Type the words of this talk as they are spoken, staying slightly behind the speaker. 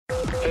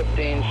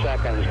15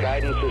 seconds.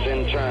 Guidance is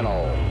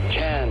internal.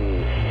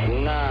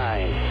 10,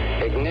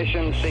 9.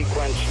 Ignition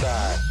sequence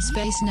start.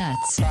 Space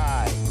Nuts.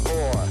 5,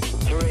 4,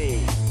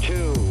 3,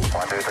 2.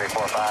 1, 2, 3,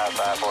 4, 5,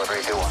 5, 4,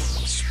 3, 2, 1.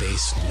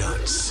 Space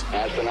Nuts.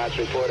 Astronauts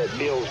report it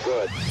feels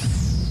good.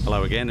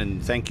 Hello again,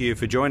 and thank you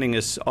for joining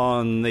us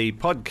on the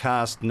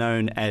podcast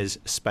known as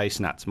Space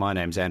Nuts. My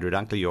name's Andrew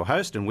Dunkley, your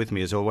host, and with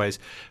me as always,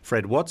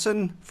 Fred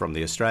Watson from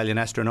the Australian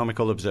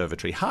Astronomical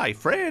Observatory. Hi,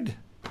 Fred.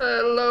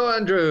 Hello,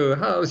 Andrew.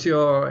 How's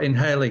your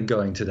inhaling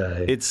going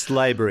today? It's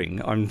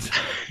labouring. I'm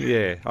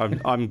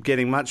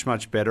getting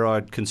much better.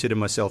 I'd consider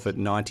myself at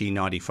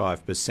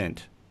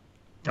 90-95%.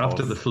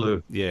 After the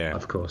flu. Yeah.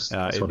 Of course.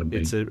 That's what it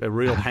means. It's a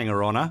real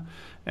hanger-oner.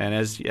 And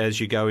as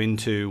you go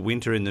into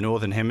winter in the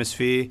Northern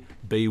Hemisphere,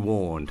 be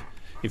warned.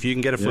 If you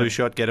can get a flu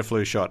shot, get a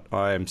flu shot.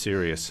 I am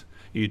serious.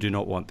 You do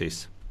not want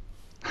this.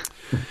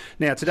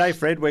 Now, today,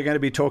 Fred, we're going to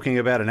be talking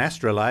about an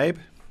astrolabe.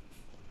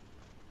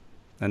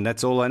 And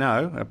that's all I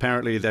know.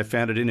 Apparently, they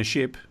found it in a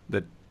ship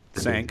that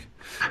sank.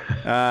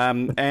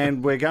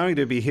 And we're going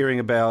to be hearing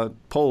about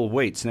Paul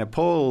Weitz. Now,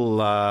 Paul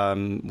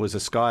was a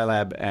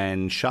Skylab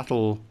and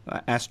shuttle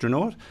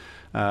astronaut.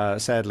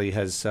 Sadly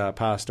has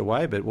passed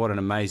away, but what an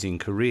amazing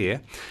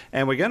career.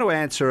 And we're going to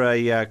answer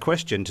a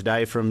question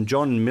today from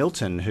John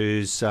Milton,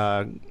 who's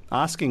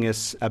asking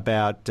us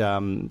about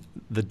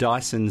the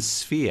Dyson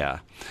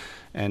Sphere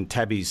and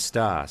Tabby's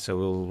star. So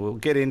we'll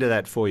get into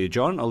that for you,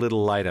 John, a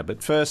little later.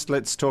 But first,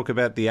 let's talk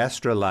about the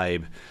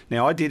Astrolabe.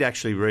 Now, I did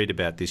actually read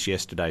about this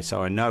yesterday,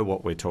 so I know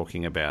what we're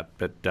talking about.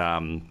 But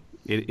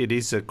it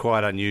is a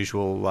quite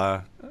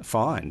unusual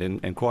find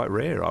and quite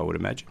rare, I would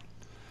imagine.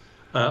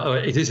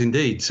 It is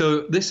indeed.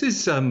 So this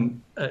is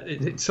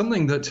it's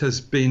something that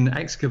has been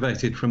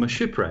excavated from a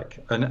shipwreck,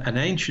 an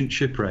ancient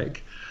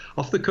shipwreck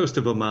off the coast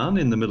of Oman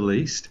in the Middle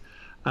East.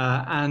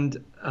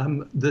 And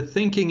the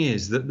thinking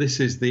is that this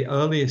is the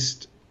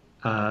earliest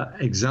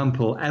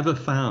example ever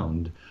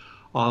found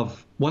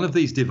of one of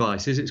these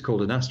devices. It's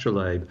called an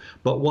astrolabe,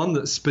 but one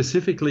that's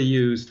specifically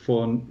used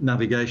for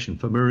navigation,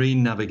 for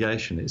marine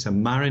navigation. It's a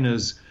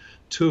mariner's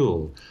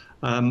tool.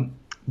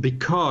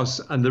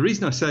 Because, and the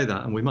reason I say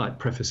that, and we might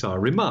preface our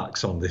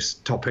remarks on this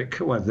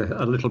topic with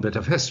a little bit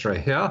of history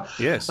here.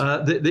 Yes.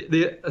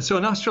 So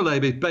an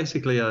astrolabe is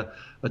basically a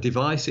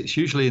device. It's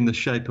usually in the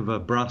shape of a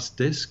brass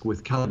disc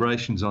with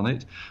calibrations on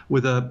it,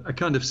 with a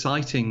kind of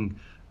sighting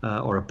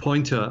or a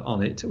pointer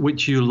on it,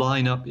 which you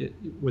line up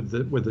with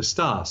the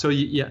star. So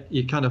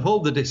you kind of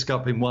hold the disc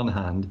up in one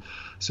hand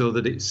so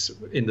that it's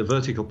in the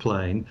vertical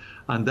plane,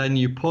 and then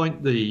you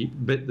point the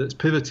bit that's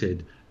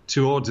pivoted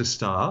towards a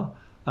star.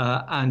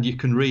 And you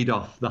can read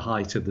off the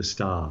height of the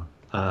star.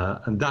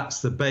 And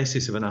that's the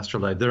basis of an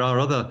astrolabe. There are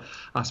other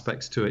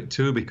aspects to it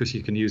too, because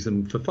you can use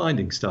them for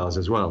finding stars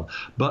as well.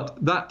 But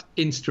that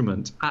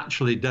instrument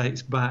actually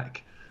dates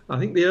back, I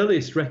think the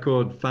earliest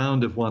record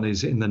found of one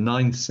is in the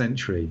 9th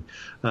century.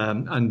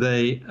 And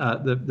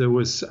there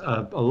was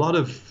a lot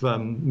of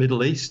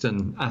Middle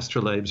Eastern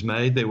astrolabes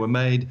made. They were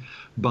made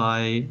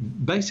by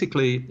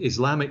basically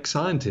Islamic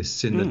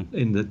scientists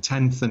in the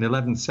 10th and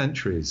 11th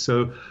centuries.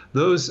 So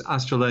those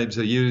astrolabes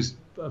are used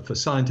for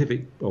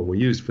scientific, or were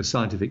used for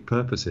scientific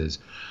purposes.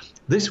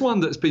 This one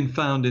that's been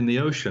found in the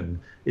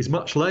ocean is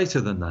much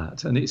later than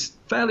that, and it's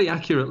fairly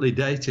accurately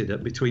dated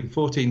at between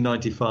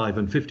 1495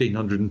 and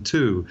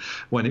 1502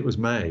 when it was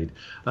made.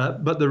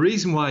 But the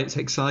reason why it's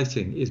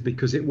exciting is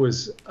because it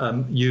was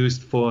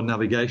used for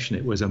navigation.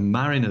 It was a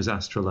mariner's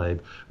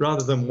astrolabe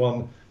rather than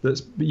one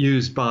that's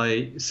used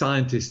by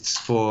scientists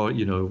for,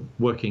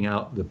 working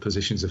out the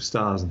positions of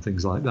stars and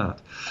things like that.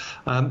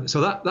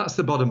 So that's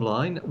the bottom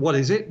line. What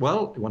is it?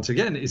 Well, once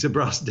again, it's a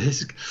brass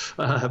disc,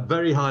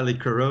 very highly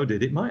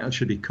corroded. It might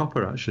actually be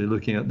copper, actually,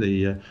 looking at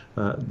the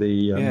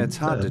it's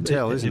hard to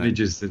tell, isn't it?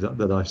 Images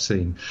that I've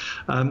seen.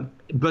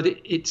 But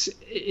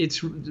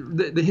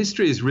the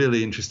history is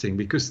really interesting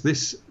because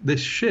this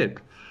ship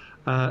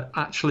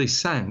actually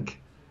sank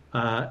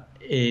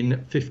in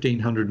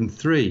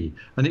 1503,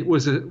 and it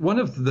was one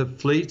of the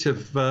fleet of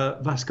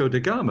Vasco da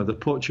Gama, the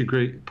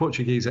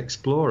Portuguese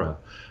explorer,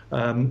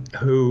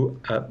 who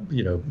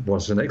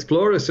was an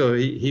explorer. So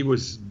he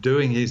was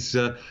doing his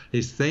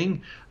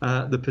thing.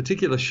 The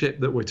particular ship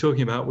that we're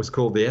talking about was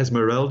called the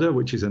Esmeralda,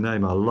 which is a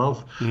name I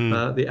love.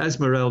 The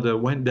Esmeralda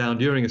went down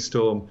during a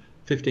storm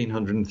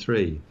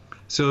 1503.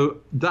 So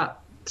that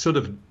sort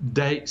of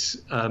dates,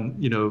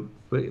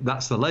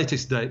 that's the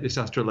latest date this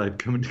astrolabe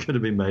going to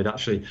be made.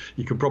 Actually,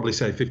 you could probably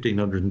say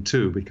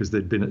 1502 because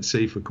they'd been at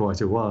sea for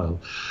quite a while.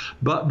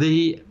 But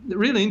the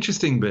really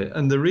interesting bit,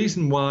 and the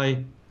reason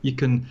why you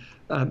can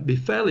be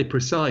fairly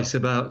precise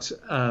about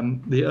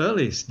the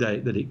earliest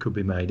date that it could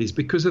be made is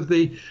because of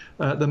the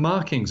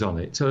markings on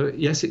it. So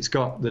yes, it's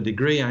got the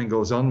degree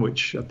angles on,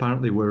 which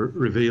apparently were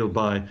revealed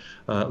by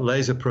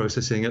laser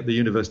processing at the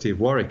University of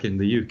Warwick in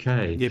the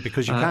UK. Yeah,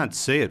 because you can't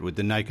see it with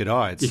the naked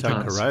eye. It's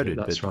so corroded.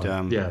 That's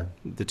right.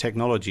 The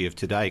technology of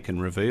today can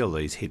reveal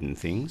these hidden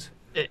things.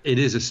 It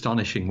is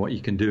astonishing what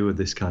you can do with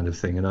this kind of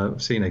thing, and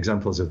I've seen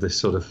examples of this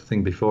sort of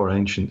thing before.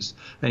 Ancient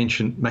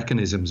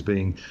mechanisms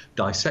being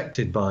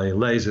dissected by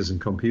lasers and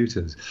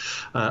computers,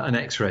 and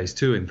X-rays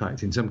too. In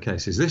fact, in some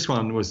cases, this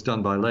one was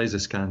done by laser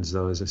scans,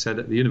 though, as I said,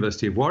 at the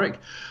University of Warwick.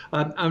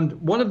 And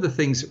one of the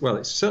things, well,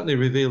 it certainly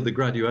revealed the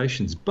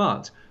graduations,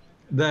 but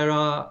there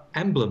are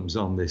emblems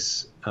on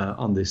this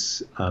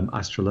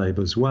astrolabe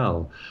as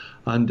well,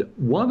 and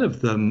one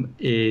of them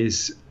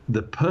is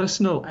the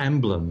personal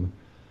emblem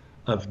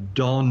of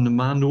Don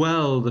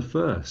Manuel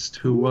I,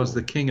 who was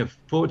the King of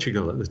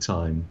Portugal at the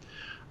time.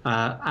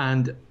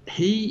 And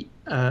he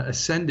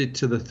ascended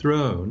to the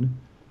throne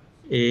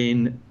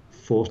in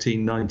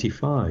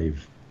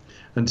 1495.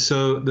 And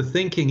so the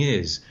thinking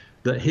is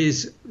that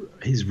his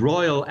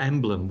royal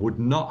emblem would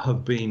not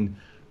have been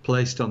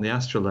placed on the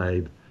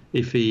astrolabe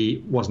if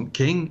he wasn't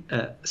king.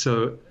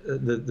 So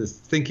the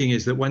thinking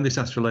is that when this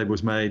astrolabe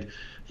was made,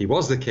 he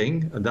was the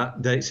king, and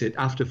that dates it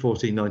after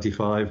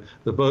 1495.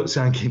 The boat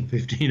sank in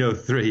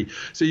 1503.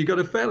 So you've got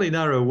a fairly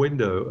narrow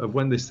window of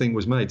when this thing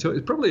was made. So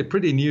it's probably a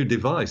pretty new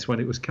device when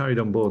it was carried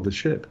on board the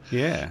ship.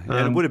 Yeah,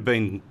 and it would have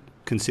been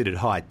considered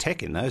high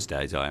tech in those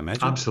days, I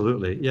imagine.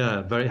 Absolutely,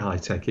 yeah, very high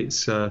tech.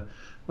 It's, as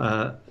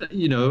I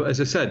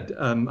said,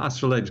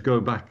 astrolabes go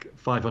back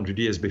 500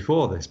 years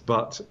before this,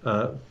 but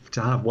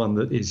to have one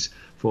that is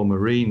for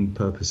marine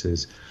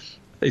purposes,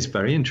 it's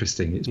very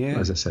interesting. It's,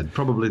 as I said,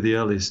 probably the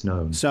earliest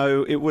known.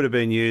 So it would have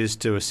been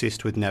used to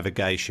assist with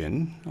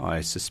navigation,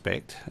 I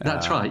suspect.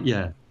 That's right,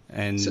 yeah.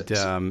 And so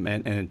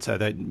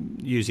that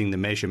using the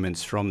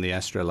measurements from the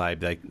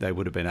astrolabe, they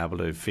would have been able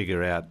to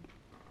figure out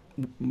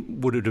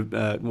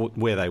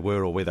where they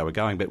were or where they were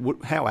going, but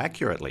how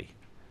accurately?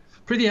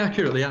 Pretty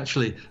accurately,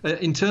 actually.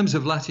 In terms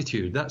of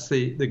latitude, that's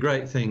the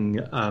great thing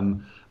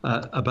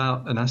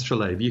about an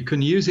astrolabe. You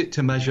can use it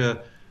to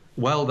measure,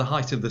 well, the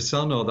height of the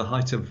sun or the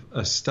height of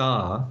a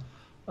star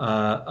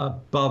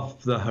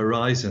above the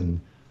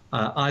horizon,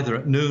 either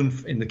at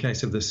noon in the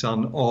case of the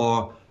sun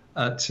or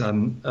at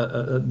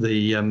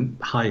the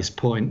highest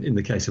point in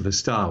the case of a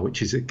star,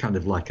 which is kind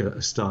of like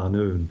a star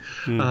noon.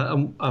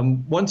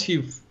 And once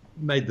you've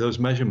made those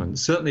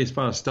measurements, certainly as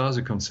far as stars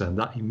are concerned,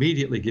 that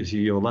immediately gives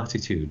you your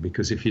latitude,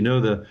 because if you know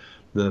the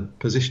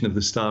position of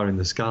the star in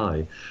the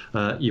sky,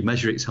 you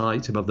measure its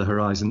height above the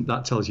horizon,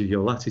 that tells you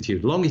your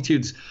latitude.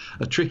 Longitude's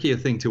a trickier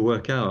thing to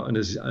work out, and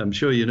as I'm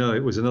sure you know,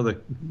 it was another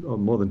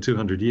more than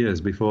 200 years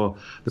before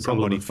the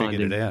problem of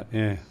finding figured it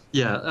out.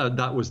 Yeah,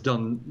 that was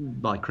done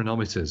by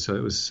chronometers. So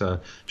it was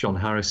John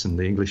Harrison,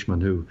 the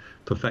Englishman, who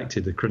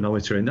perfected the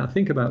chronometer. And I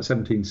think about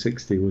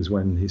 1760 was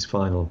when his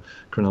final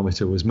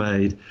chronometer was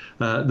made,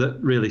 that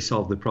really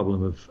solved the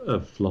problem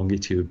of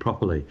longitude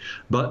properly.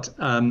 But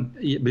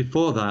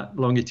before that,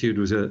 longitude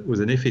was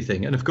an iffy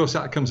thing. And of course,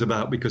 that comes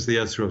about because the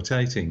Earth's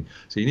rotating.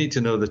 So you need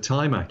to know the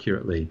time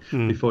accurately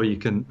before you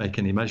can make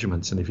any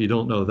measurements. And if you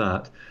don't know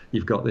that,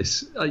 you've got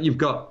this. You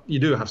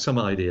do have some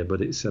idea,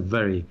 but it's a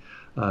very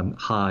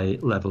high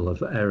level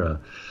of error.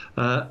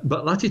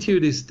 But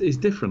latitude is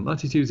different.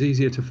 Latitude's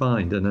easier to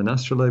find, and an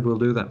astrolabe will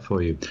do that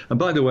for you. And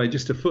by the way,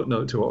 just a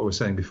footnote to what I was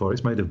saying before,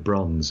 it's made of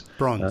bronze.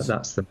 Bronze.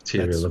 That's the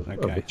material of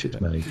which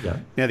it's made. Yeah.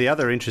 Now, the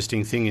other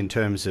interesting thing in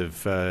terms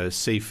of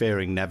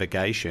seafaring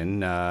navigation,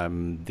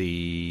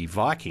 the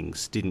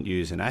Vikings didn't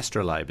use an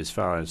astrolabe, as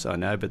far as I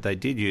know, but they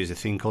did use a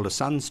thing called a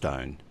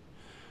sunstone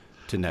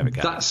to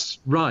navigate. That's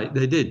right,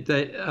 they did.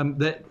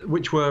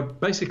 Which were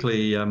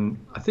basically,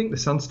 I think the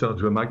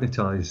sunstones were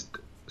magnetized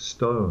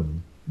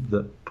stone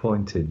that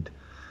pointed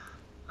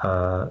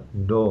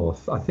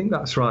north. I think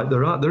that's right.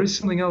 There is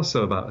something else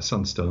though about a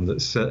sunstone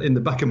that's in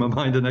the back of my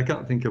mind, and I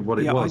can't think of what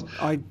it was.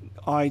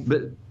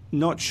 But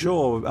not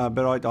sure,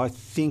 but I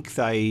think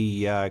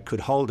they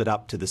could hold it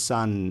up to the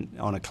sun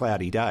on a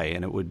cloudy day,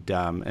 and it would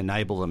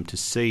enable them to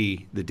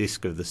see the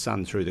disk of the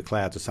sun through the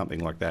clouds or something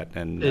like that.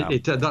 And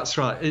that's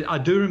right. I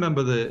do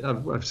remember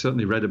I've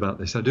certainly read about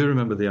this. I do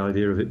remember the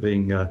idea of it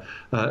being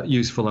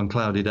useful on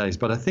cloudy days,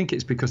 but I think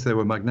it's because they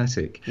were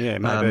magnetic. Yeah,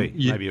 maybe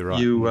you're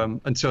right.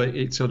 And so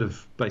it sort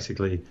of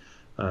basically.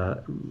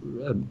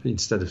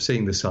 Instead of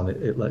seeing the sun,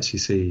 it lets you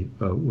see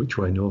which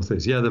way north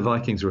is. Yeah, the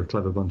Vikings were a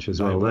clever bunch as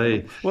well.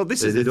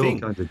 This is the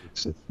thing.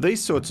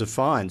 These sorts of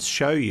finds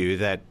show you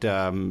that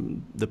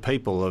the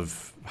people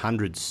of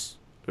hundreds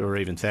or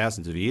even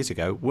thousands of years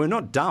ago were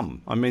not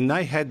dumb. I mean,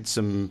 they had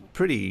some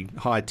pretty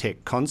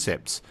high-tech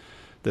concepts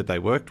that they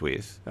worked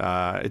with.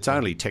 It's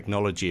only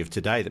technology of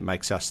today that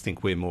makes us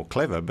think we're more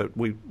clever, but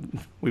we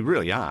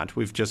really aren't.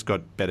 We've just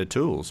got better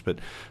tools. But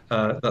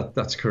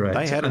that's correct.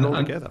 They had it all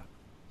together.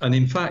 And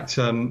in fact,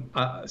 something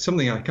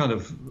I kind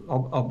of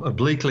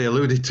obliquely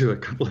alluded to a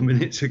couple of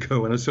minutes ago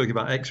when I was talking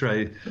about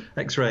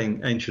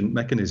X-raying ancient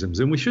mechanisms,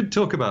 and we should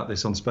talk about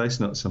this on Space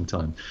Nuts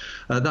sometime.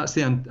 That's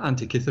the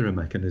Antikythera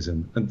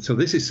mechanism. And so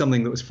this is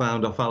something that was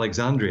found off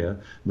Alexandria,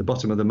 the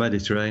bottom of the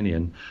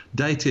Mediterranean,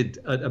 dated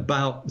at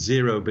about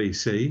 0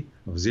 BC,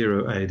 or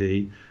 0 AD,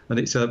 and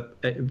it's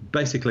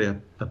basically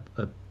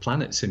a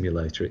planet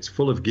simulator. It's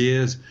full of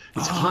gears.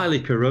 It's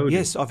highly corroded.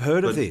 Yes, I've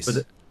heard of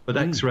this. But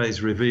but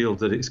X-rays revealed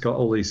that it's got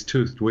all these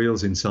toothed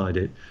wheels inside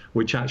it,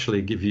 which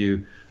actually give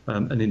you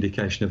an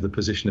indication of the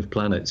position of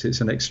planets.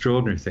 It's an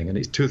extraordinary thing, and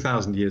it's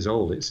 2,000 years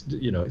old. It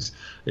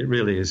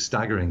really is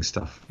staggering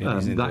stuff.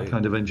 That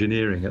kind of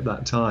engineering at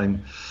that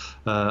time,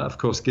 of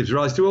course, gives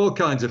rise to all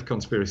kinds of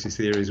conspiracy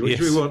theories, which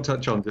we won't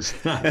touch on just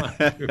now.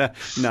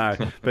 No,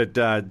 but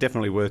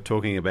definitely worth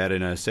talking about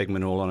in a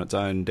segment all on its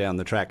own down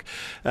the track.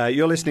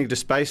 You're listening to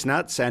Space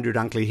Nuts. Andrew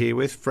Dunkley here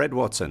with Fred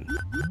Watson.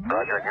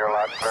 Roger, you're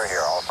loud and clear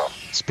here also.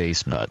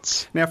 Space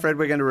Nuts. Now, Fred,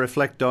 we're going to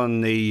reflect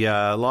on the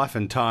life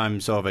and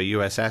times of a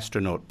US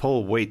astronaut.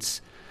 Paul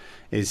Weitz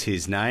is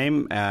his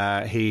name.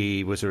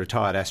 He was a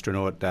retired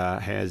astronaut,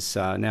 has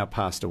now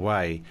passed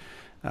away,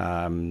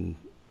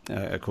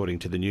 according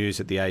to the news,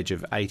 at the age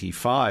of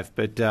 85.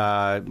 But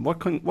what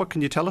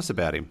can you tell us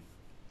about him?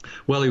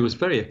 Well, he was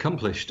very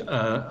accomplished,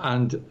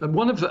 and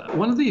one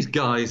of these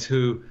guys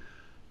who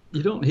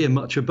you don't hear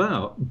much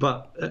about,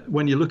 but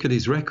when you look at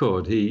his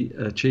record, he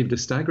achieved a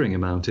staggering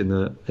amount in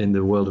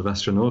the world of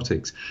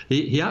astronautics.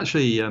 He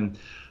actually,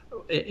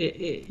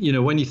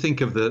 when you think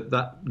of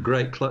that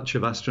great clutch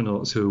of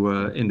astronauts who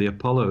were in the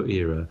Apollo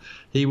era,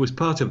 he was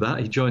part of that.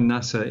 He joined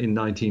NASA in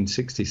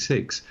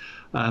 1966,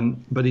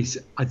 but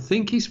I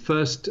think his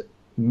first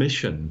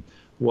mission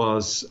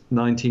was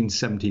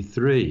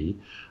 1973,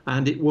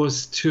 and it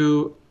was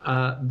to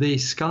the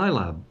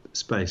Skylab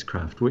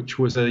spacecraft, which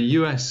was a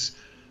US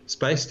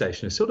space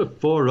station, a sort of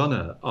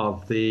forerunner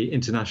of the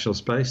International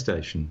Space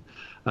Station.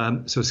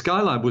 So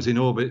Skylab was in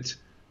orbit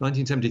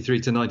 1973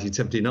 to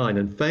 1979,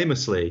 and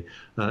famously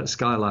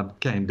Skylab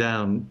came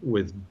down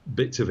with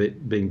bits of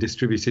it being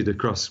distributed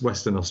across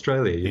Western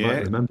Australia. You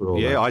might remember all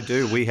that. Yeah, I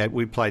do.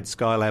 We played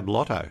Skylab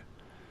Lotto.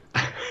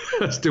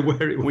 As to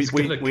where it was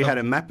we had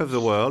a map of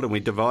the world, and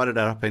we divided it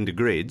up into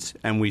grids,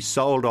 and we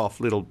sold off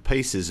little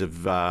pieces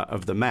of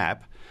the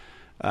map,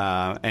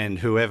 and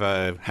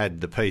whoever had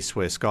the piece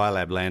where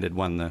Skylab landed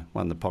won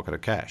the pocket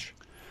of cash.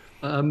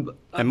 And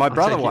my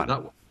brother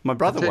won. My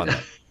brother won.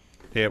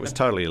 Yeah, it was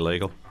totally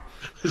illegal.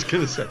 I was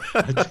going to say,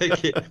 I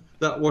take it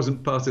that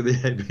wasn't part of the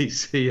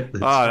ABC at the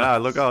time. Oh,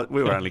 no, look,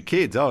 we were only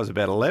kids. I was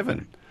about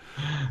 11.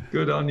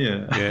 Good on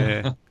you.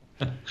 Yeah.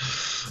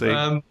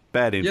 See,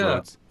 bad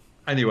influence. Yeah.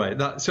 Anyway,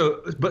 but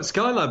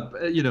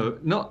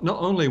Skylab, not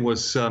only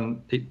was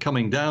it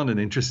coming down an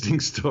interesting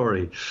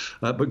story,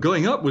 but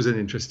going up was an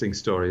interesting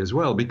story as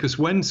well, because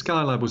when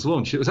Skylab was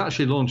launched, it was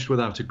actually launched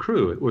without a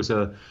crew. It was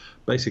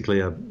basically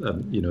a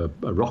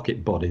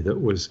rocket body that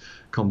was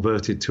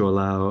converted to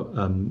allow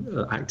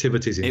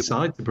activities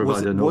inside to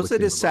provide an orbiting. Was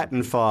it a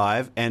Saturn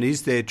V, and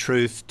is there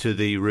truth to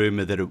the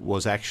rumour that it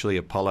was actually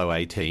Apollo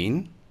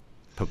 18,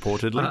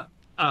 purportedly?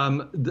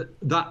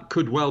 That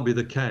could well be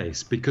the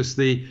case, because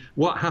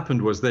what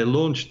happened was they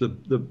launched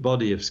the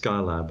body of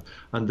Skylab,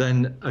 and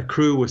then a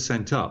crew was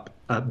sent up.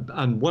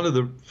 And one of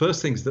the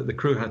first things that the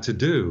crew had to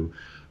do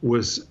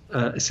was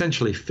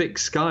essentially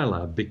fix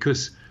Skylab,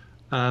 because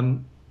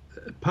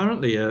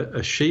apparently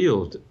a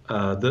shield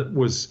that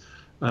was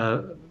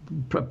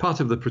part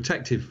of the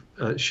protective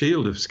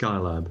shield of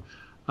Skylab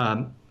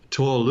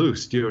tore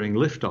loose during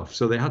liftoff.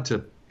 So they had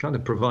to kind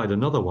of provide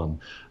another one.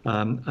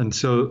 And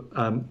so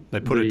they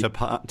put a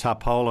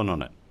tarpaulin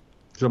on it.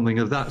 Something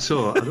of that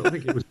sort. I don't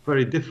think it was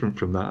very different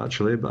from that,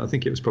 actually, but I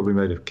think it was probably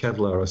made of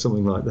Kevlar or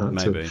something like that.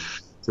 Maybe.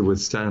 To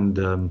withstand,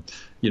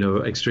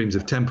 extremes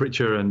of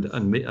temperature and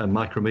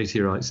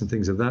micrometeorites and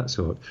things of that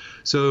sort.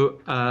 So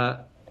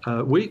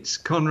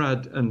Weitz,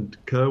 Conrad, and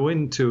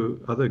Kerwin,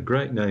 two other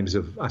great names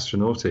of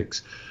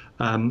astronautics,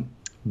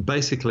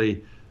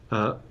 basically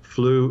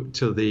flew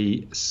to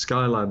the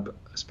Skylab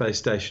space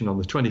station on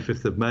the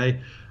 25th of May,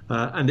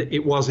 and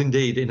it was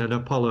indeed in an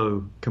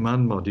Apollo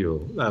command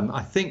module.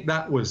 I think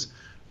that was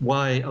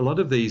why a lot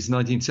of these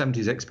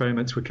 1970s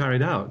experiments were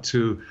carried out,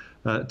 to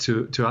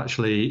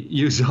actually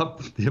use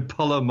up the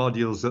Apollo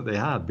modules that they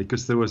had,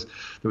 because there was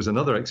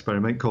another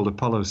experiment called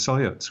Apollo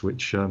Soyuz,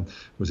 which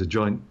was a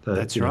joint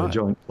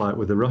joint flight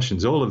with the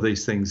Russians. All of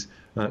these things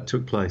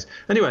took place.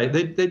 Anyway,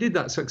 they did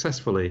that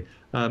successfully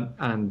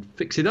and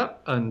fixed it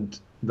up, and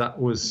that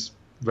was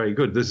very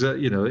good. There's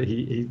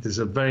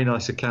a very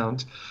nice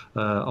account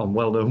on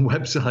well-known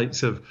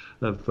websites of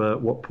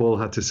what Paul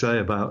had to say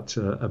about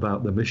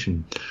the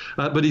mission.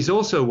 But he's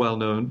also well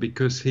known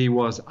because he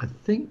was, I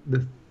think,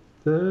 the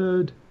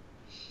third.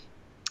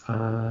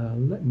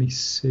 Let me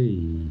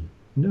see.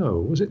 No,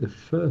 was it the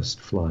first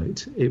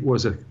flight? It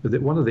was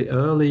one of the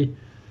early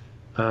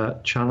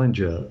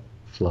Challenger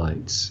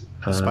flights.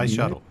 Space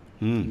shuttle.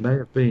 May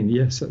have been.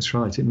 Yes, that's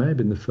right. It may have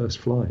been the first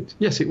flight.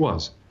 Yes, it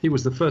was. He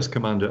was the first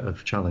commander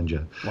of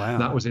Challenger. Wow.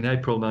 That was in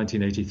April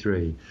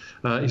 1983.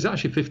 He's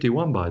actually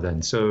 51 by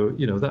then. So,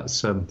 that's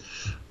for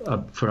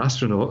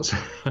astronauts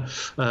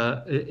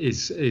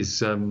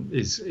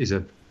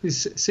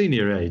is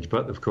senior age.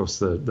 But of course,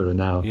 there are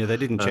now. Yeah, they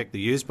didn't check the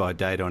use by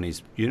date on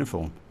his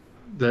uniform.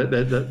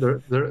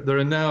 There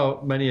are now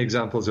many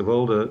examples of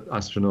older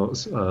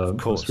astronauts. Of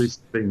course. Most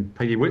recently being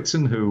Peggy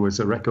Whitson, who was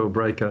a record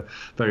breaker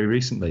very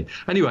recently.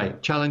 Anyway,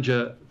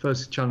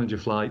 first Challenger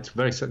flight,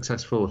 very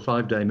successful, a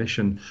 5-day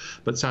mission.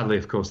 But sadly,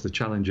 of course, the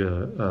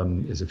Challenger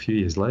is a few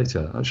years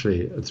later.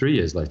 Actually, 3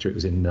 years later. It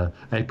was in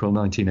April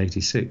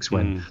 1986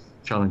 when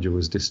Challenger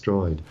was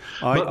destroyed.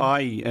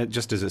 I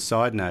just as a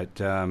side note,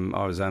 I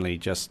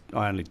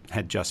only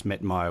had just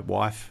met my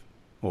wife,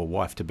 or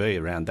wife-to-be,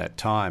 around that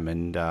time,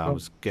 and I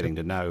was getting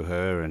to know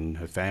her and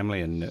her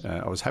family, and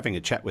I was having a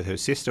chat with her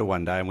sister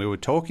one day, and we were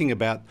talking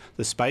about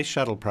the space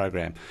shuttle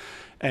program,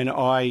 and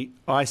I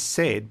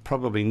said,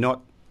 probably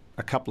not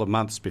a couple of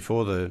months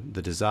before the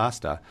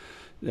disaster,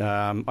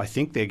 I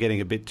think they're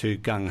getting a bit too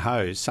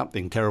gung-ho,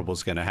 something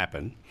terrible's going to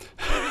happen,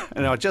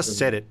 and I just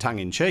said it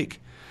tongue-in-cheek,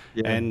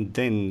 and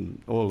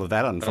then all of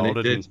that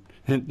unfolded.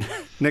 And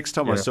next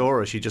time I saw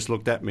her, she just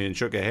looked at me and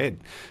shook her head.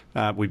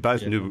 We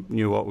both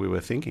knew what we were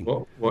thinking.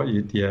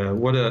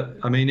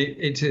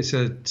 It's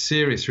a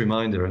serious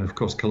reminder, and of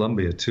course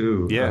Columbia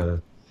too.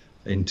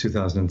 In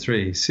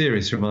 2003,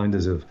 serious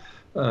reminders of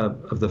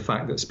the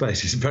fact that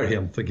space is very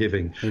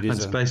unforgiving, and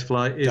space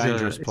flight is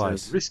a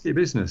risky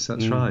business.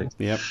 That's right.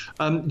 Yep.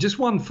 Just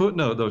one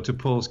footnote though to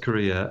Paul's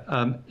career.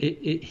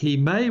 He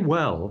may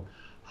well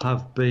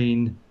have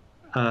been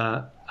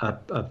an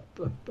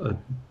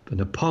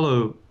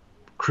Apollo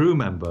crew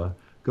member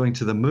going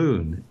to the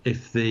moon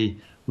if the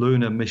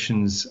lunar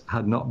missions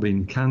had not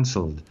been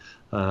cancelled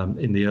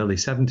in the early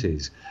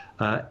 70s.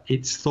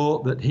 It's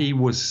thought that he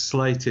was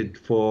slated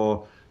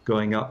for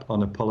going up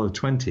on Apollo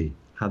 20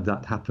 had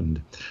that happened.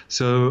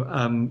 So,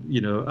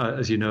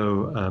 as you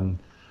know,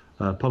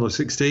 Apollo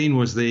 16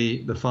 was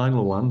the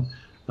final one.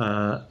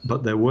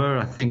 But there were,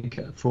 I think,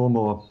 4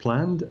 more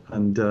planned,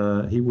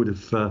 and he would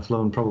have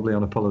flown probably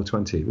on Apollo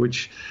 20,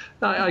 which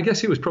I guess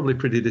he was probably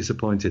pretty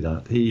disappointed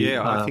at.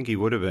 I think he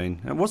would have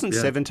been. It wasn't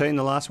 17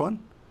 the last one?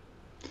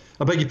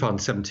 I beg your pardon,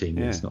 17.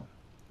 Yeah. It's not.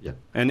 Yeah.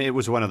 And it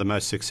was one of the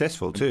most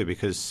successful too,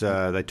 because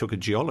they took a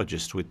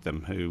geologist with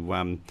them who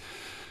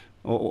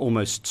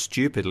almost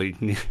stupidly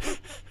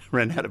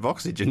ran out of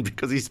oxygen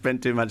because he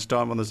spent too much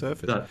time on the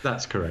surface.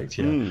 That's correct,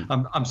 yeah.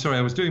 I'm sorry,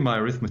 I was doing my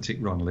arithmetic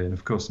wrongly and,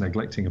 of course,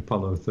 neglecting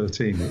Apollo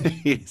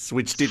 13. Yes,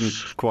 which didn't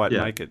quite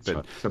make it.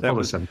 But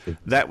Apollo 17.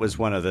 That was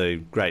one of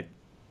the great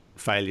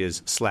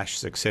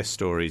failures/success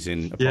stories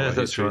in Apollo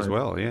history as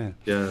well, yeah.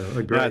 Yeah,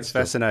 it's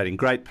fascinating.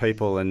 Great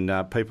people,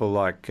 and people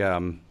like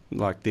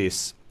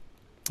this.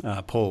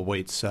 Paul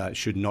Wheats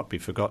should not be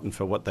forgotten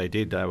for what they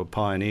did. They were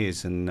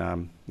pioneers, and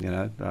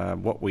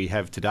what we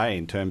have today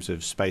in terms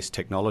of space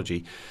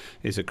technology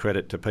is a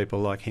credit to people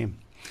like him.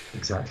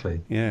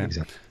 Exactly. Yeah.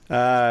 Exactly.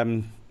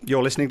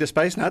 You're listening to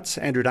Space Nuts.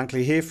 Andrew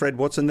Dunkley here. Fred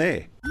Watson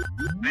there.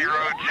 0G, and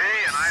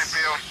I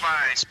feel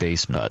fine.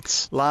 Space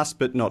Nuts. Last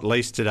but not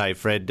least today,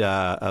 Fred,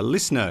 a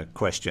listener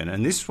question,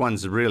 and this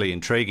one's a really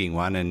intriguing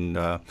one,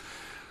 and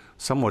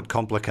somewhat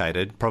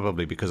complicated,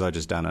 probably because I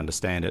just don't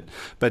understand it.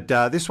 But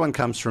this one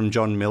comes from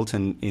John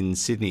Milton in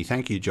Sydney.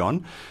 Thank you,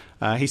 John.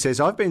 He says,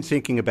 I've been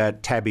thinking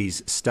about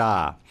Tabby's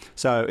star.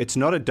 So it's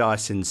not a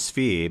Dyson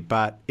sphere,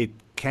 but it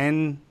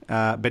can.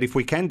 But if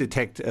we can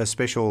detect a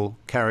special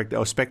character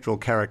or spectral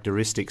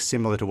characteristics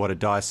similar to what a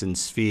Dyson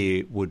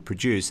sphere would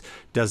produce,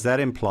 does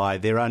that imply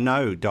there are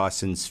no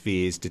Dyson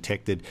spheres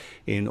detected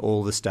in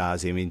all the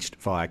stars imaged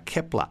via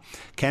Kepler?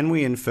 Can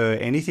we infer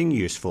anything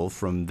useful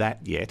from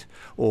that yet,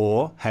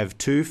 or have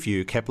too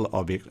few Kepler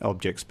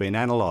objects been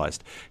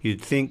analysed?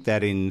 You'd think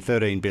that in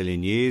 13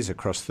 billion years,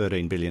 across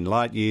 13 billion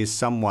light years,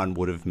 someone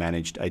would have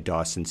managed a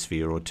Dyson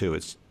sphere or two.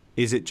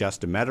 Is it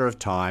just a matter of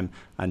time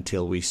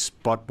until we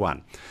spot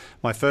one?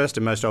 My first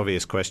and most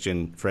obvious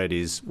question, Fred,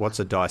 is what's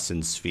a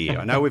Dyson sphere?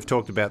 I know we've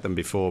talked about them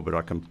before, but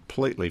I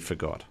completely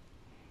forgot.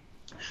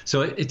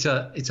 So it's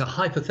a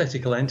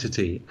hypothetical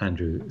entity,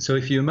 Andrew. So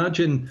if you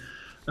imagine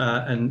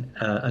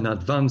an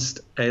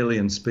advanced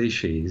alien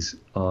species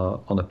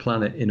on a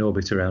planet in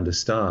orbit around a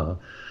star,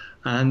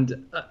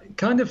 and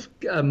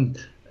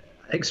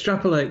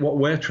extrapolate what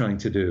we're trying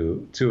to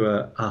do to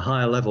a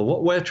higher level.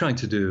 What we're trying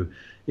to do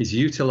is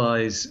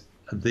utilize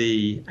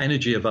the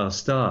energy of our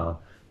star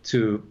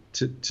to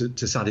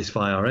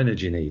satisfy our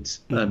energy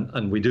needs.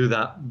 And we do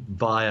that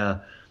via,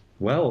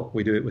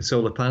 we do it with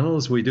solar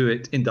panels. We do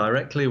it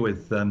indirectly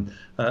with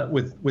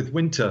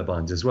wind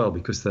turbines as well,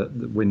 because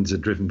the winds are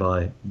driven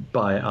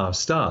by our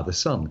star, the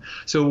sun.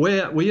 So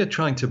we are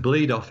trying to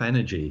bleed off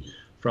energy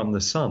from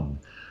the sun.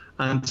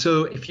 And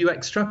so if you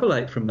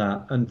extrapolate from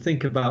that and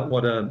think about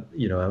what a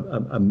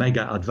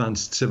mega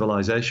advanced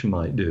civilization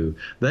might do,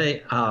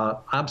 they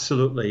are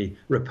absolutely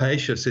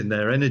rapacious in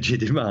their energy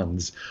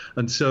demands.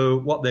 And so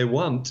what they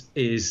want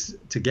is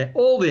to get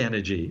all the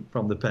energy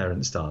from the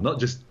parent star,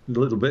 not just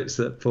little bits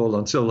that fall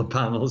on solar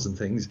panels and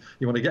things.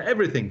 You want to get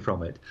everything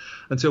from it.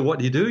 And so what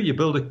do? You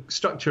build a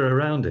structure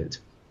around it.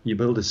 You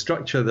build a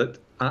structure that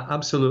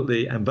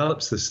absolutely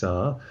envelops the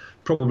star,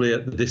 probably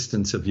at the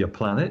distance of your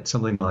planet,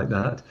 something like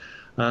that.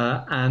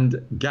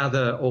 and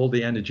gather all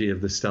the energy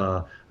of the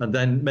star. And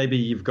then maybe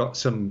you've got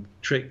some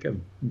trick of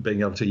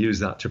being able to use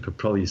that to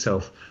propel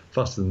yourself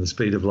faster than the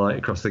speed of light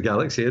across the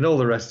galaxy and all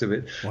the rest of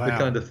it. Wow. The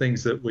kind of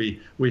things that we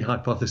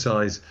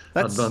hypothesize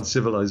advanced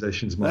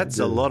civilizations might do. That's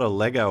a lot of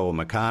Lego or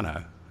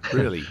Meccano,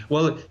 really.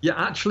 Well,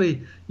 yeah,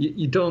 actually,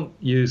 you don't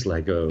use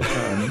Lego.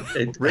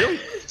 Really?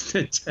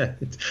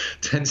 It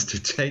tends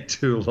to take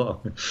too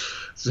long.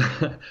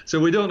 So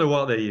we don't know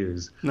what they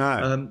use.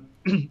 No.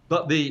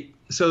 But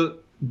so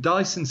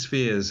Dyson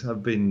spheres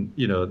have been,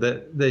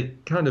 they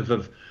kind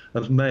of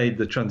have made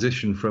the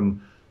transition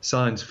from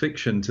science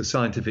fiction to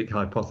scientific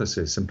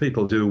hypothesis, and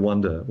people do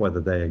wonder whether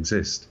they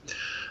exist.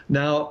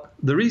 Now,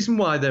 the reason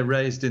why they're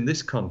raised in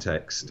this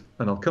context,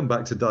 and I'll come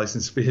back to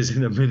Dyson spheres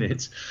in a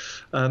minute,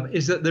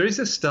 is that there is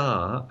a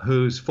star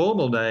whose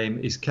formal name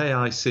is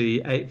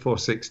KIC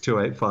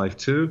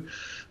 8462852,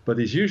 but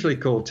is usually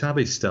called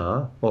Tabby's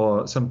star,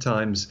 or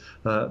sometimes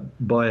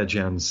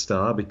Boyajian's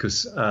star,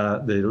 because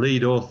the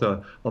lead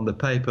author on the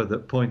paper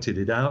that pointed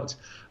it out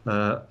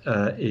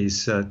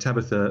is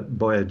Tabitha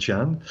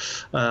Boyajian.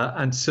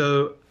 And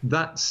so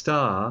that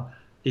star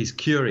is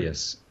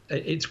curious.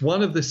 It's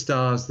one of the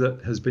stars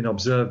that has been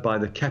observed by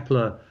the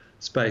Kepler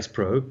space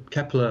probe.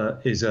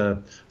 Kepler is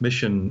a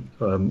mission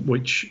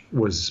which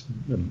was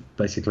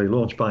basically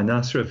launched by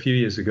NASA a few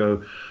years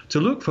ago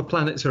to look for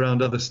planets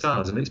around other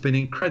stars, and it's been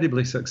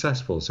incredibly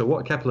successful. So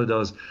what Kepler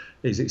does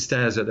is it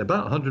stares at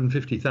about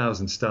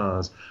 150,000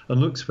 stars and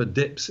looks for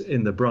dips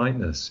in the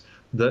brightness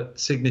that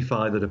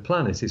signify that a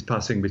planet is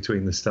passing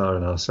between the star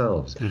and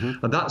ourselves.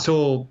 Mm-hmm. And that's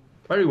all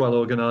very well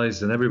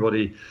organized, and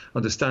everybody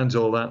understands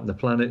all that and the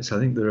planets. I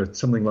think there are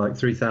something like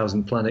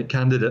 3,000 planet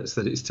candidates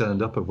that it's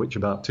turned up, of which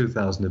about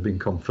 2,000 have been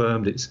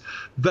confirmed. It's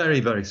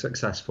very, very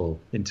successful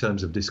in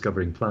terms of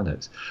discovering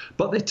planets.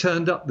 But they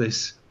turned up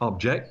this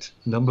object,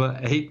 number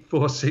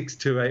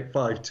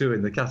 8462852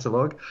 in the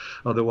catalogue,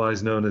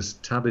 otherwise known as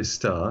Tabby's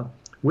star,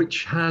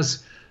 which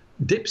has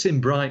dips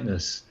in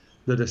brightness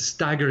that are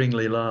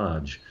staggeringly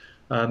large.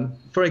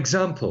 For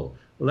example,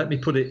 let me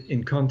put it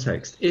in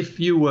context. If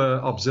you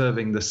were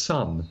observing the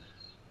sun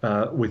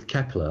with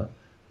Kepler,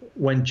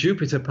 when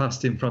Jupiter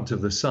passed in front of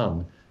the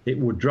sun, it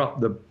would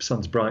drop the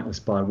sun's brightness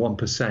by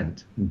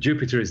 1%. And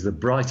Jupiter is the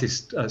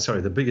biggest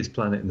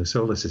planet in the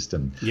solar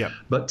system. Yeah.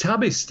 But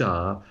Tabby's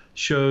star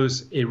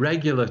shows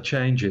irregular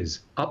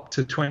changes up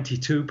to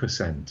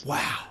 22%.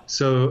 Wow.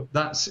 So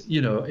that's,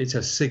 it's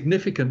a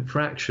significant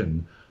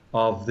fraction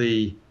of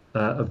the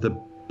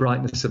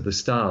brightness of the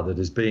star that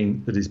is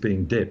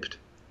being dipped.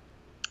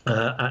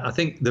 I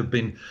think there have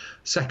been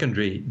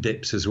secondary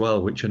dips as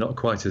well, which are not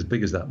quite as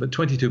big as that. But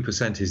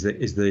 22% is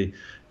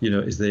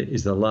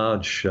the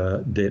large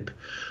dip,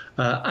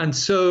 and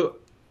so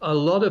a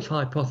lot of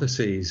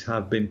hypotheses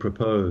have been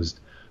proposed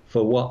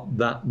for what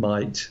that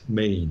might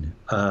mean,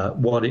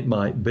 what it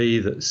might be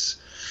that's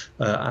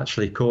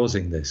actually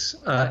causing this.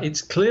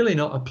 It's clearly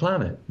not a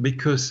planet,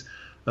 because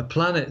a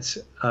planet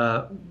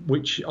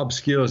which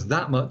obscures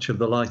that much of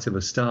the light of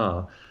a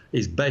star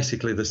is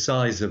basically the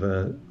size of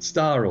a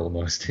star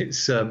almost.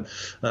 It's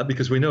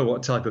because we know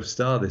what type of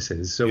star this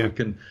is, so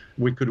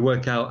we could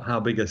work out how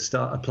big a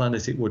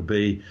planet it would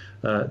be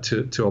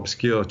to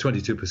obscure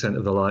 22%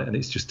 of the light, and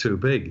it's just too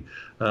big.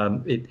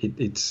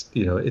 It's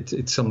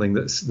something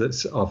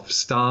that's of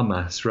star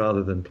mass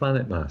rather than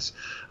planet mass,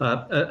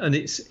 and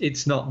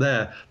it's not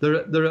there.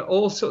 There are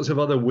all sorts of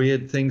other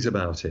weird things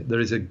about it. There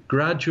is a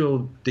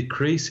gradual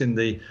decrease in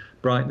the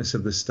brightness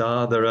of the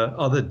star. There are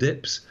other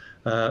dips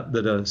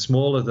that are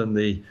smaller than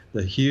the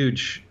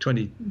huge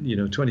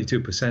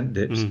 22%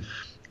 dips,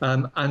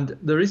 and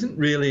there isn't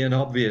really an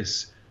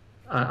obvious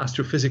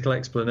astrophysical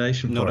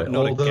explanation for it.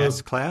 Not a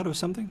gas cloud or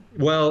something?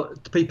 Well,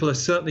 people are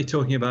certainly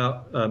talking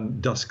about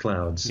dust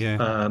clouds.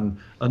 Yeah.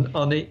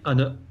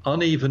 An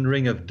uneven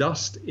ring of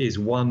dust is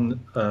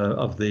one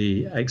of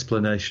the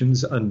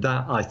explanations, and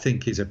that, I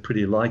think, is a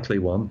pretty likely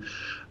one.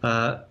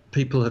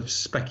 People have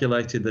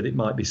speculated that it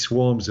might be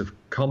swarms of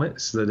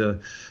comets that are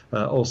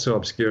also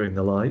obscuring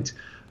the light.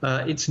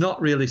 It's not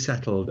really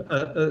settled.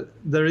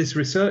 There is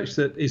research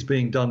that is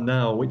being done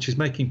now which is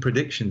making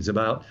predictions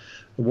about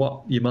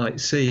what you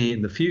might see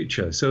in the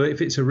future. So if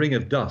it's a ring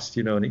of dust,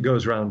 and it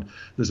goes around,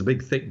 there's a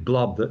big thick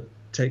blob that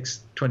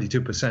takes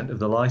 22% of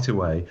the light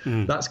away,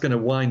 that's going to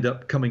wind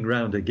up coming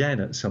round again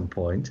at some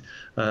point,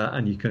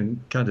 and you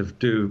can kind of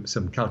do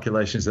some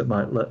calculations that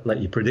might let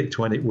you predict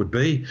when it would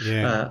be.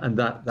 Yeah. And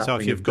that so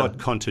if you've got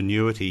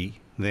continuity,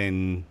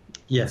 then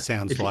it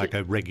sounds like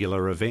a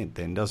regular event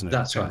then, doesn't it?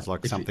 That's it sounds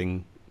like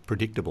something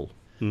predictable.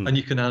 And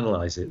you can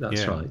analyse it,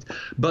 that's right.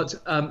 But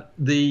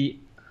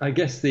I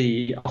guess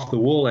the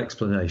off-the-wall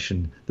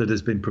explanation that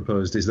has been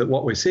proposed is that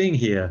what we're seeing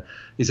here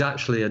is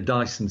actually a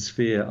Dyson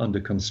sphere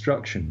under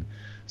construction,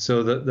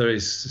 so that there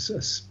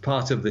is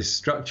part of this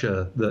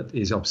structure that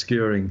is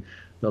obscuring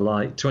the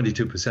light,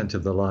 22%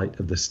 of the light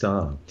of the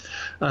star.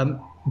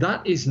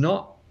 That is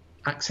not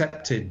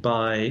accepted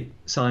by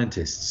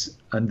scientists,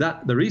 and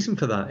the reason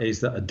for that is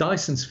that a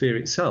Dyson sphere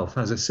itself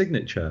has a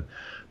signature,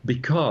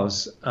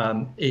 because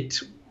it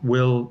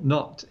will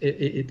not,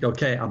 it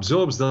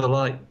absorbs the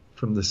light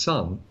from the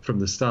sun, from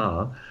the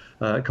star,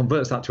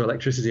 converts that to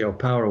electricity or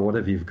power or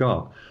whatever you've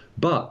got.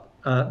 But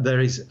there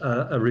is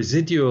a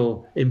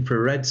residual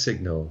infrared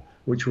signal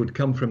which would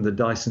come from the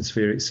Dyson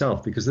sphere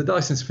itself, because the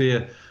Dyson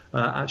sphere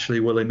actually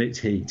will emit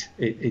heat.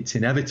 It's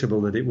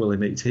inevitable that it will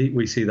emit heat.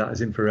 We see that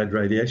as infrared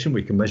radiation.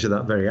 We can measure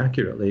that very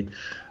accurately.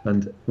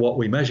 And what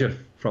we measure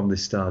from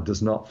this star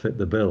does not fit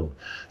the bill.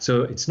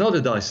 So it's not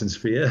a Dyson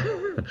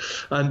sphere.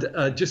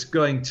 And just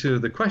going to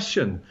the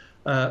question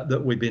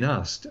that we've been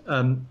asked,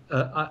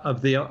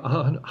 of the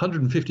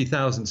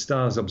 150,000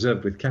 stars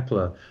observed with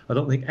Kepler, I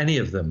don't think any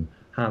of them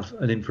have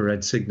an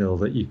infrared signal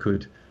that you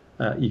could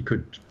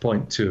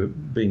point to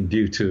being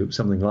due to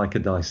something like a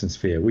Dyson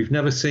sphere. We've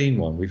never seen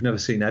one. We've never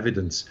seen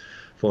evidence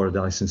for a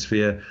Dyson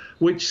sphere,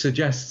 which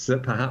suggests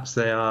that perhaps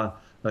they are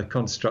a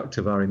construct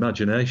of our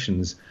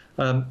imaginations.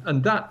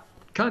 And that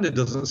kind of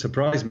doesn't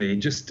surprise me,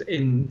 just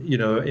in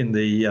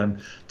the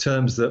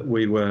terms that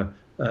we were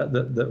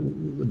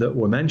that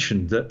were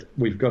mentioned, that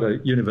we've got a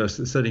universe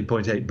that's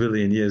 13.8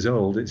 billion years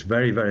old. It's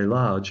very, very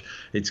large.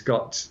 It's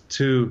got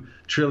 2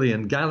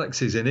 trillion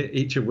galaxies in it,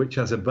 each of which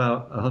has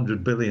about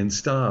 100 billion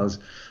stars.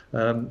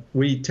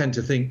 We tend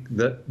to think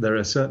that there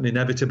are certain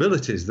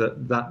inevitabilities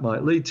that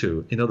might lead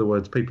to. In other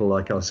words, people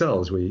like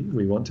ourselves, we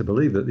want to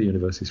believe that the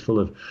universe is full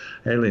of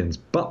aliens.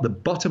 But the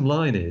bottom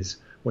line is,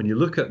 when you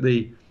look at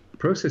the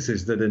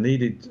processes that are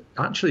needed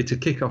actually to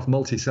kick off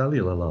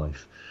multicellular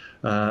life,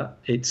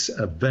 it's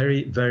a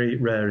very, very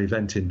rare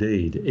event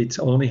indeed. It's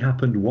only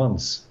happened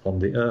once on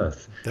the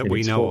Earth that in we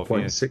its know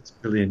 4.6 of, yes.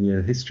 billion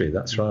year history.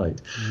 That's right.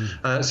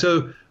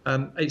 So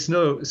it's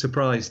no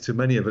surprise to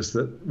many of us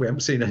that we haven't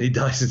seen any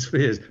Dyson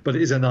spheres, but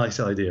it is a nice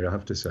idea, I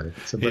have to say.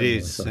 It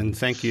is, and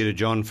thank you to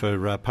John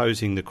for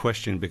posing the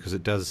question, because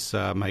it does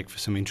make for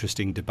some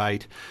interesting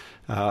debate.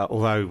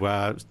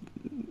 Although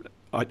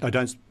I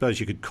don't suppose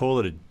you could call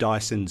it a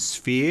Dyson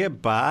sphere,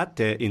 but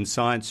in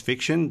science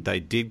fiction, they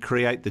did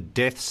create the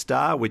Death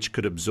Star, which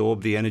could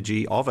absorb the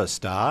energy of a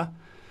star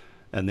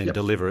and then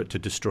deliver it to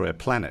destroy a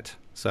planet.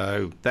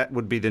 So that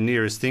would be the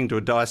nearest thing to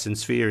a Dyson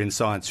sphere in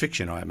science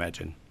fiction, I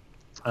imagine.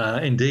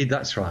 Indeed,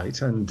 that's right.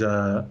 And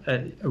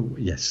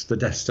yes, the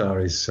Death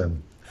Star is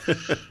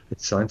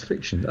it's science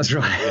fiction. That's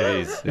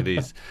right. It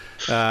is.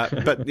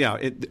 But,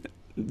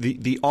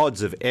 the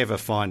odds of ever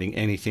finding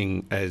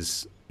anything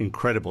as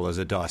incredible as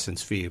a Dyson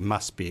sphere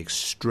must be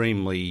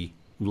extremely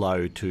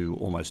low to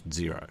almost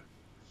zero.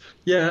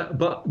 Yeah,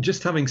 but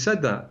just having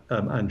said that,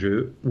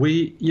 Andrew,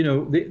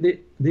 the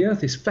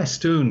Earth is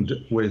festooned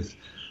with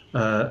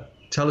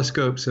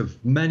telescopes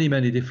of many,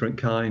 many different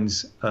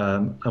kinds,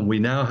 and we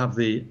now have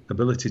the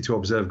ability to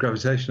observe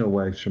gravitational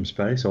waves from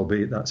space,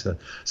 albeit that's a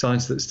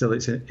science that's still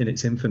in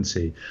its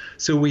infancy.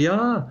 So we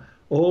are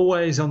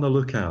always on the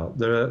lookout.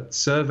 There are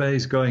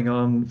surveys going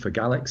on for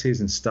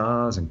galaxies and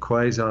stars and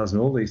quasars and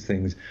all these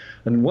things.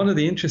 And one of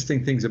the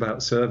interesting things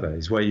about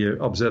surveys, where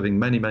you're observing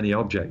many, many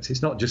objects,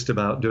 it's not just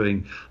about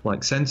doing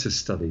like census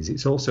studies,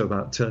 it's also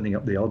about turning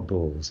up the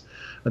oddballs.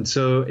 And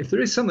so if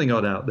there is something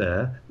odd out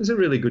there, there's a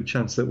really good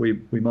chance that we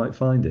might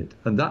find it.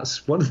 And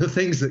that's one of the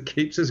things that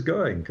keeps us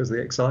going, because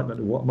the excitement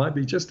of what might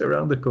be just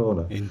around the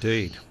corner.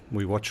 Indeed.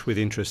 We watch with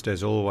interest,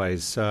 as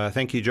always.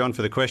 Thank you, John,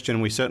 for the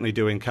question. We certainly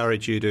do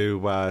encourage you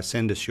to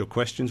send us your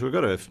questions. We've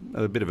got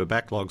a bit of a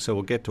backlog, so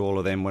we'll get to all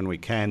of them when we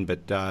can.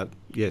 But,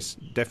 yes,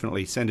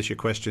 definitely send us your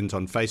questions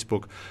on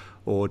Facebook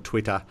or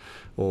Twitter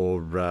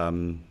or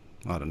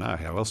I don't know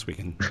how else we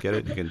can get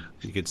it.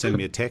 You could send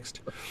me a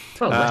text.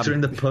 Well, letter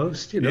in the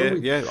post,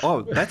 Yeah.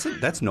 Oh,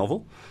 that's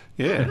novel.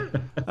 Yeah.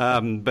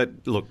 But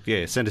look,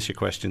 send us your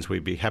questions.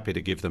 We'd be happy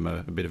to give them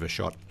a bit of a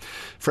shot.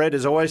 Fred,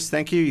 as always,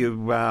 thank you.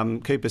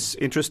 You keep us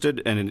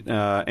interested and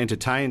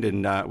entertained,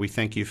 and we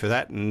thank you for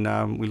that.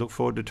 And we look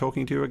forward to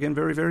talking to you again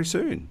very, very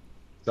soon.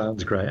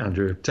 Sounds great,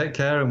 Andrew. Take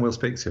care, and we'll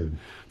speak soon.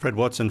 Fred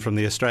Watson from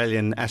the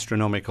Australian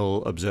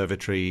Astronomical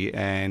Observatory,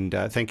 and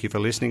thank you for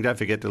listening. Don't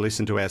forget to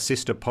listen to our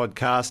sister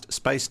podcast,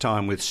 Space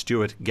Time with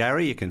Stuart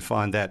Gary. You can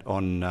find that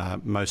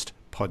on most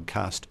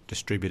podcast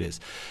distributors.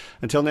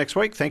 Until next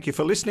week, thank you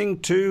for listening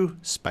to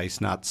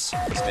Space Nuts.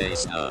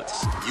 Space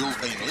Nuts.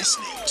 You've been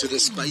listening to the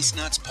Space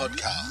Nuts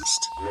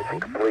podcast. Mission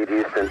complete,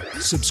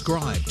 Houston.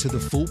 Subscribe to the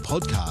full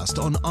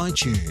podcast on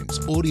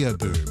iTunes, Audio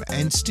Boom,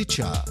 and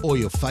Stitcher, or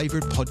your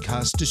favourite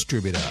podcast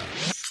distributor.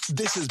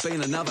 This has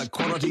been another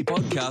quality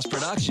podcast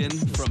production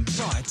from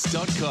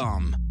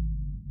Bytes.com.